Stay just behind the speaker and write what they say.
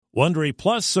Wondery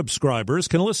Plus subscribers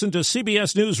can listen to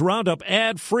CBS News Roundup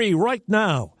ad-free right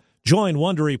now. Join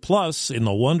Wondery Plus in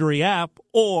the Wondery app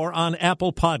or on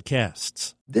Apple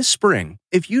Podcasts. This spring,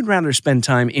 if you'd rather spend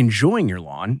time enjoying your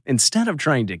lawn instead of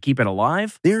trying to keep it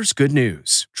alive, there's good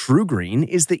news. True Green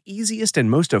is the easiest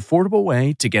and most affordable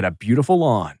way to get a beautiful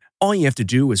lawn. All you have to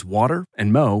do is water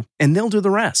and mow, and they'll do the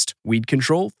rest. Weed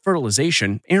control,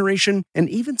 fertilization, aeration, and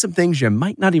even some things you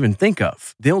might not even think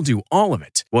of. They'll do all of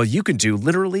it, while you can do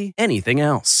literally anything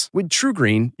else. With True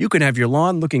Green, you can have your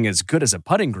lawn looking as good as a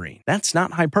putting green. That's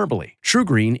not hyperbole. True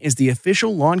Green is the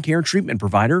official lawn care treatment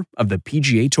provider of the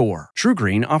PGA Tour. True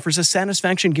Green offers a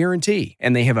satisfaction guarantee,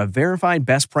 and they have a verified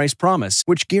best price promise,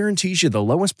 which guarantees you the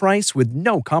lowest price with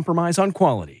no compromise on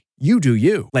quality. You do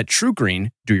you. Let True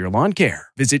Green do your lawn care.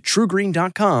 Visit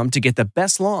TrueGreen.com to get the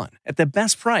best lawn at the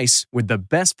best price with the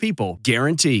best people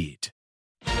guaranteed.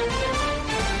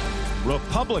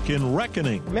 Republican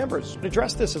reckoning. Members,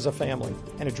 address this as a family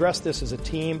and address this as a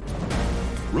team.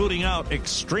 Rooting out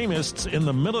extremists in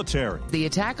the military. The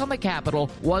attack on the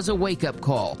Capitol was a wake-up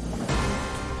call.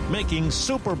 Making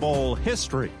Super Bowl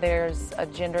history. There's a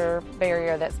gender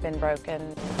barrier that's been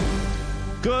broken.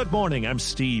 Good morning, I'm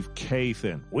Steve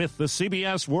Kathan with the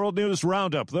CBS World News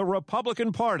Roundup. The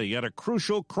Republican Party at a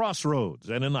crucial crossroads,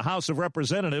 and in the House of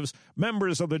Representatives,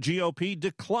 members of the GOP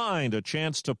declined a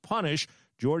chance to punish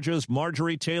Georgia's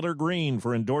Marjorie Taylor Greene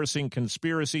for endorsing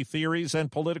conspiracy theories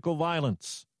and political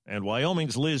violence. And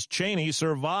Wyoming's Liz Cheney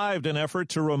survived an effort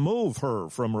to remove her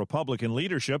from Republican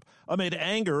leadership amid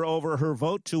anger over her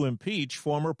vote to impeach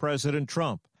former President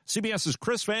Trump. CBS's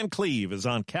Chris Van Cleve is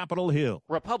on Capitol Hill.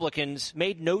 Republicans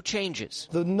made no changes.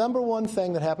 The number one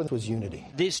thing that happened was unity.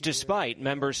 This despite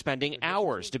members spending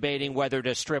hours debating whether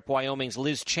to strip Wyoming's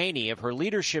Liz Cheney of her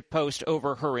leadership post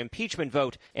over her impeachment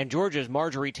vote and Georgia's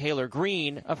Marjorie Taylor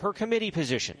Greene of her committee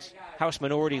positions. House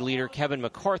Minority Leader Kevin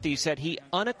McCarthy said he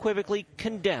unequivocally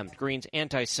condemned Greene's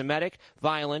anti-Semitic,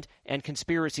 violent, and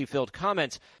conspiracy-filled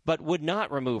comments, but would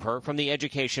not remove her from the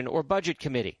Education or Budget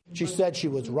Committee. She said she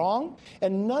was wrong,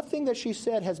 and nothing that she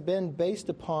said has been based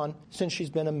upon since she's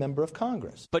been a member of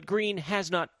Congress. But Greene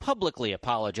has not publicly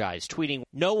apologized, tweeting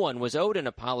no one was owed an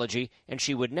apology and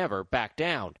she would never back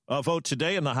down. A vote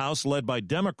today in the House led by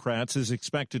Democrats is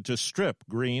expected to strip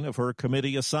Greene of her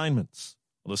committee assignments.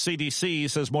 The CDC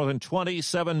says more than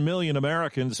 27 million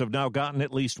Americans have now gotten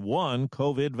at least one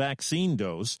COVID vaccine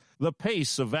dose. The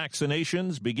pace of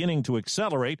vaccinations beginning to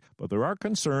accelerate, but there are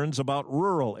concerns about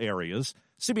rural areas.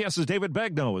 CBS's David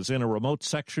Begnaud is in a remote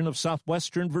section of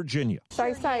southwestern Virginia.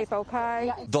 Stay safe,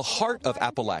 okay? The heart of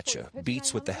Appalachia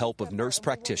beats with the help of nurse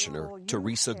practitioner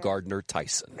Teresa Gardner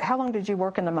Tyson. How long did you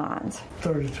work in the mines?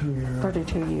 32 years.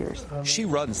 32 years. She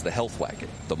runs the Health Wagon,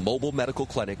 the mobile medical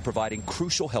clinic providing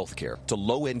crucial health care to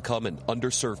low-income and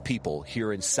underserved people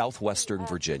here in southwestern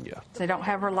Virginia. They don't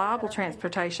have reliable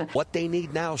transportation. What they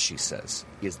need now, she says,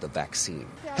 is the vaccine.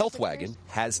 Health Wagon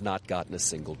has not gotten a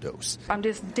single dose. I'm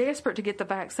just desperate to get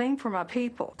the vaccine for my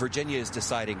people. Virginia is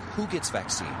deciding who gets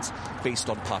vaccines based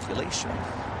on population.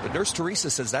 But Nurse Teresa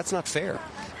says that's not fair.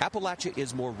 Appalachia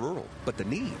is more rural, but the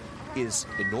need is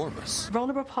enormous.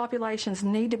 Vulnerable populations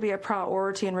need to be a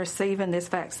priority in receiving this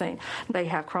vaccine. They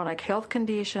have chronic health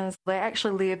conditions. They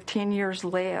actually live 10 years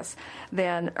less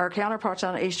than our counterparts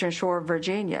on the eastern shore of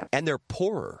Virginia. And they're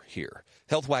poorer here.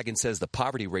 Health Wagon says the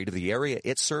poverty rate of the area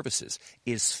it services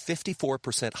is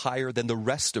 54% higher than the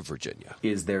rest of Virginia.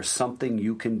 Is there something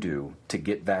you can do to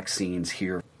get vaccines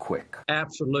here quick?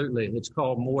 Absolutely. It's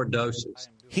called more doses.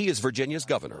 He is Virginia's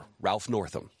governor, Ralph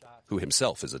Northam, who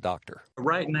himself is a doctor.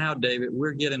 Right now, David,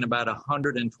 we're getting about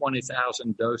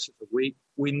 120,000 doses a week.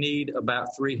 We need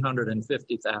about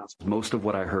 350,000. Most of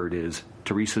what I heard is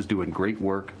Teresa's doing great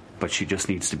work, but she just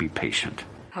needs to be patient.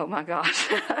 Oh, my gosh.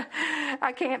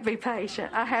 I can't be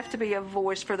patient. I have to be a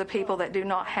voice for the people that do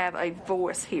not have a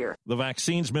voice here. The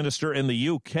vaccines minister in the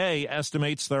UK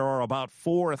estimates there are about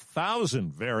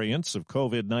 4,000 variants of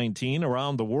COVID-19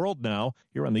 around the world now.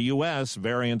 Here in the U.S.,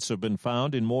 variants have been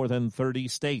found in more than 30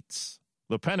 states.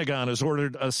 The Pentagon has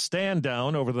ordered a stand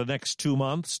down over the next 2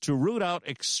 months to root out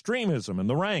extremism in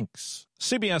the ranks.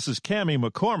 CBS's Cammie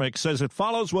McCormick says it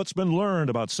follows what's been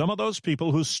learned about some of those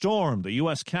people who stormed the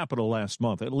U.S. Capitol last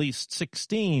month. At least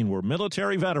 16 were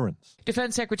military veterans.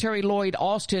 Defense Secretary Lloyd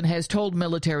Austin has told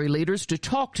military leaders to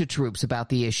talk to troops about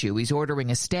the issue. He's ordering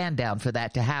a stand down for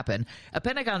that to happen. A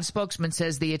Pentagon spokesman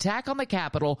says the attack on the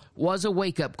Capitol was a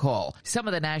wake-up call. Some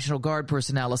of the National Guard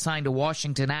personnel assigned to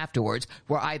Washington afterwards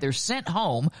were either sent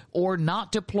home or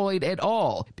not deployed at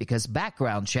all because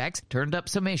background checks turned up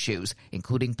some issues,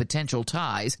 including potential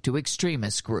ties to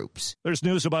extremist groups. There's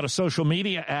news about a social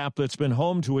media app that's been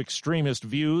home to extremist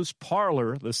views.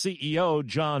 Parler, the CEO,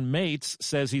 John Mates,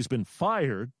 says he's been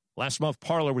fired. Last month,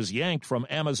 Parler was yanked from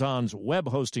Amazon's web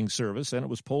hosting service, and it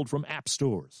was pulled from app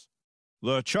stores.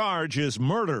 The charge is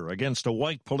murder against a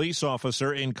white police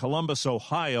officer in Columbus,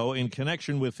 Ohio, in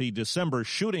connection with the December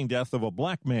shooting death of a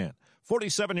black man.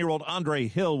 47-year-old Andre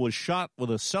Hill was shot with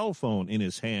a cell phone in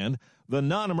his hand. The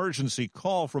non-emergency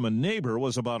call from a neighbor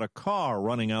was about a car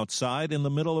running outside in the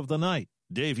middle of the night.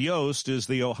 Dave Yost is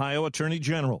the Ohio Attorney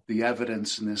General. The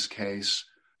evidence in this case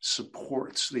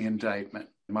supports the indictment.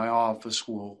 My office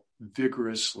will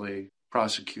vigorously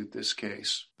prosecute this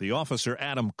case. The officer,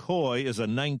 Adam Coy, is a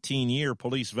 19-year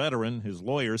police veteran. His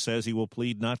lawyer says he will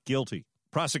plead not guilty.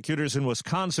 Prosecutors in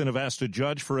Wisconsin have asked a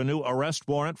judge for a new arrest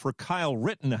warrant for Kyle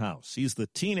Rittenhouse. He's the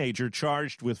teenager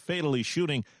charged with fatally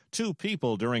shooting 2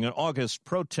 people during an August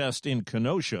protest in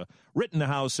Kenosha.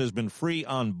 Rittenhouse has been free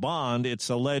on bond. It's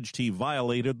alleged he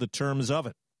violated the terms of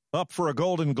it. Up for a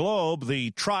Golden Globe,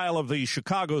 The Trial of the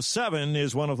Chicago 7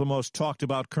 is one of the most talked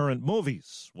about current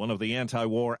movies. One of the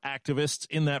anti-war activists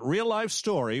in that real-life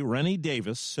story, Rennie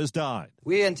Davis, has died.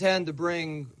 We intend to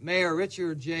bring Mayor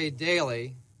Richard J.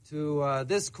 Daley to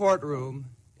this courtroom,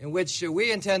 in which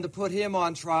we intend to put him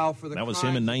on trial for the That was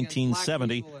him in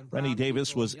 1970. Rennie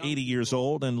Davis was 80 years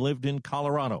old and lived in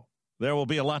Colorado. There will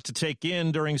be a lot to take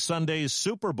in during Sunday's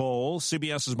Super Bowl.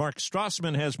 CBS's Mark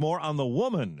Strassman has more on the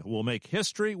woman who will make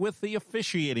history with the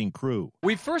officiating crew.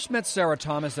 We first met Sarah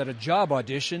Thomas at a job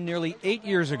audition nearly 8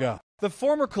 years ago. The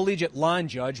former collegiate line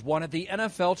judge wanted the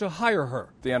NFL to hire her.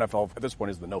 The NFL at this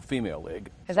point is the no female league.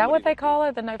 Is that what they call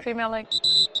it, the no female league?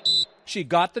 She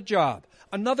got the job.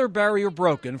 Another barrier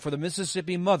broken for the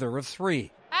Mississippi mother of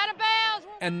 3. Out of bounds!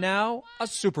 And now a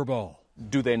Super Bowl.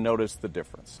 Do they notice the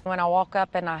difference? When I walk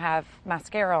up and I have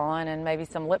mascara on and maybe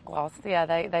some lip gloss, yeah,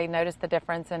 they notice the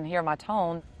difference and hear my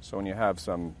tone. So when you have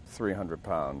some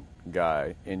 300-pound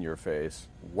guy in your face,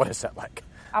 what is that like?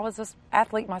 I was an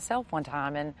athlete myself one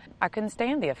time, and I couldn't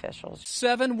stand the officials.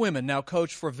 7 women now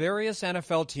coach for various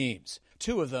NFL teams.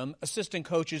 2 of them, assistant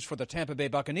coaches for the Tampa Bay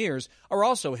Buccaneers, are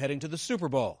also heading to the Super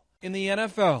Bowl. In the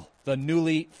NFL, the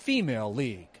newly female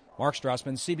league. Mark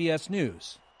Strassman, CBS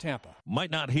News, Tampa.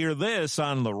 Might not hear this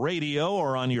on the radio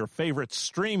or on your favorite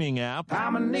streaming app.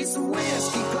 I'ma need some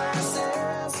whiskey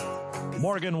glasses.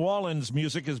 Morgan Wallen's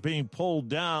music is being pulled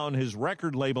down. His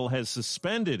record label has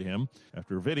suspended him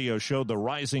after video showed the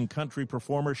rising country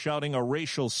performer shouting a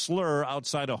racial slur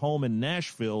outside a home in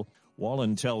Nashville.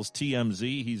 Wallen tells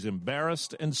TMZ he's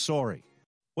embarrassed and sorry.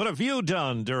 What have you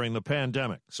done during the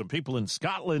pandemic? Some people in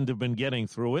Scotland have been getting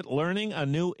through it, learning a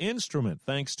new instrument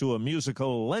thanks to a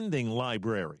musical lending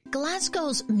library.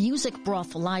 Glasgow's Music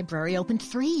Broth Library opened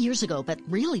 3 years ago, but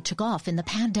really took off in the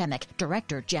pandemic.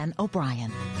 Director Jen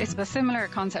O'Brien. It's a similar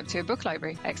concept to a book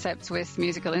library, except with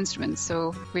musical instruments.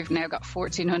 So we've now got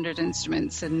 1,400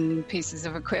 instruments and pieces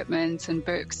of equipment and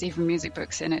books, even music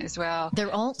books in it as well.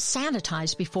 They're all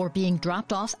sanitized before being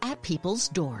dropped off at people's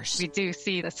doors. We do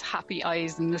see this happy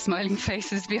eyes and the smiling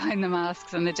faces behind the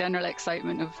masks and the general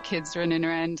excitement of kids running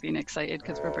around being excited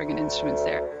because we're bringing instruments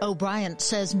there. O'Brien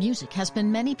says music has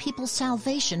been many people's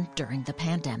salvation during the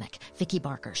pandemic. Vicky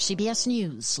Barker, CBS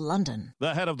News, London.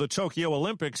 The head of the Tokyo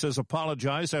Olympics has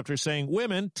apologized after saying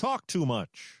women talk too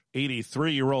much.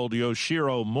 83-year-old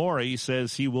Yoshiro Mori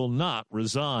says he will not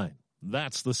resign.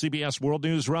 That's the CBS World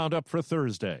News Roundup for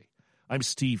Thursday. I'm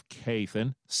Steve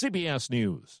Kathan, CBS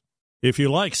News. If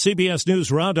you like CBS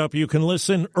News Roundup, you can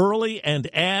listen early and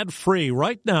ad-free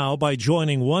right now by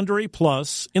joining Wondery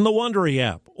Plus in the Wondery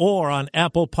app or on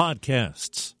Apple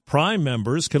Podcasts. Prime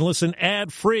members can listen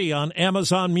ad-free on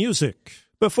Amazon Music.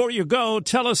 Before you go,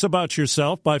 tell us about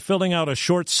yourself by filling out a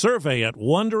short survey at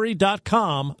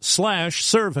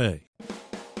Wondery.com/survey.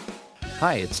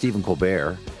 Hi, it's Stephen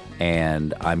Colbert,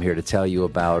 and I'm here to tell you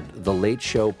about The Late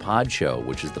Show Pod Show,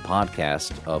 which is the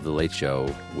podcast of The Late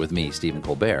Show with me, Stephen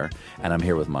Colbert, and I'm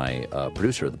here with my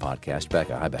producer of the podcast,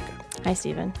 Becca. Hi, Becca. Hi,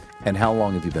 Stephen. And how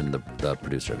long have you been the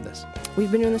producer of this?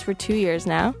 We've been doing this for 2 years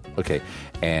now. Okay,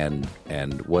 and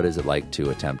what is it like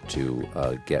to attempt to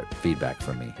get feedback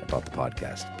from me about the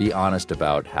podcast? Be honest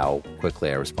about how quickly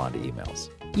I respond to emails.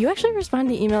 You actually respond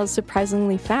to emails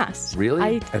surprisingly fast. Really?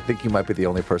 I think you might be the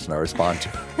only person I respond to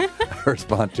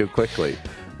quickly.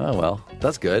 Oh, well,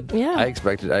 that's good. Yeah. I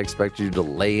expected you to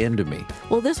lay into me.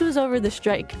 Well, this was over the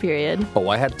strike period. Oh,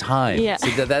 I had time. Yeah.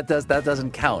 See, that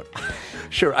doesn't count.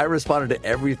 Sure, I responded to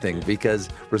everything because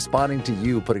responding to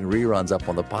you putting reruns up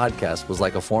on the podcast was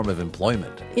like a form of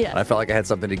employment. Yeah. And I felt like I had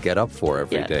something to get up for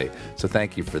every day. So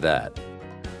thank you for that.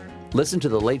 Listen to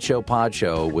The Late Show Pod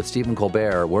Show with Stephen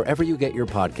Colbert wherever you get your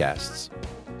podcasts.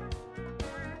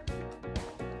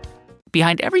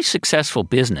 Behind every successful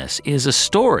business is a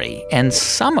story, and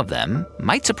some of them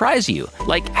might surprise you,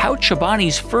 like how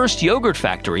Chobani's first yogurt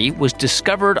factory was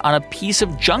discovered on a piece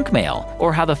of junk mail,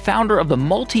 or how the founder of the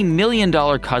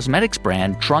multi-million-dollar cosmetics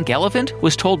brand Drunk Elephant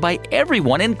was told by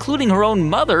everyone, including her own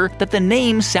mother, that the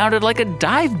name sounded like a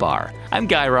dive bar. I'm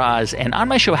Guy Raz, and on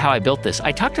my show How I Built This,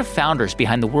 I talk to founders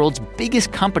behind the world's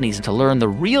biggest companies to learn the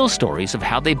real stories of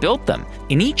how they built them.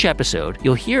 In each episode,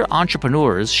 you'll hear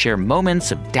entrepreneurs share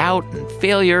moments of doubt and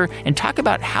failure and talk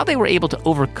about how they were able to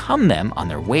overcome them on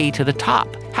their way to the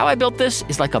top. How I Built This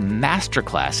is like a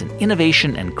masterclass in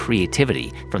innovation and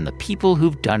creativity from the people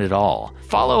who've done it all.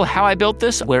 Follow How I Built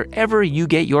This wherever you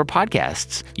get your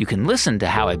podcasts. You can listen to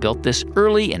How I Built This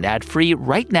early and ad-free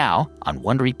right now on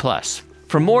Wondery Plus.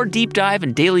 For more deep dive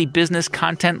and daily business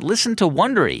content, listen to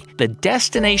Wondery, the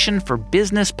destination for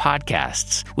business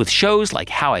podcasts. With shows like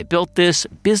How I Built This,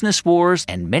 Business Wars,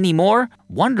 and many more,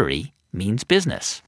 Wondery means business.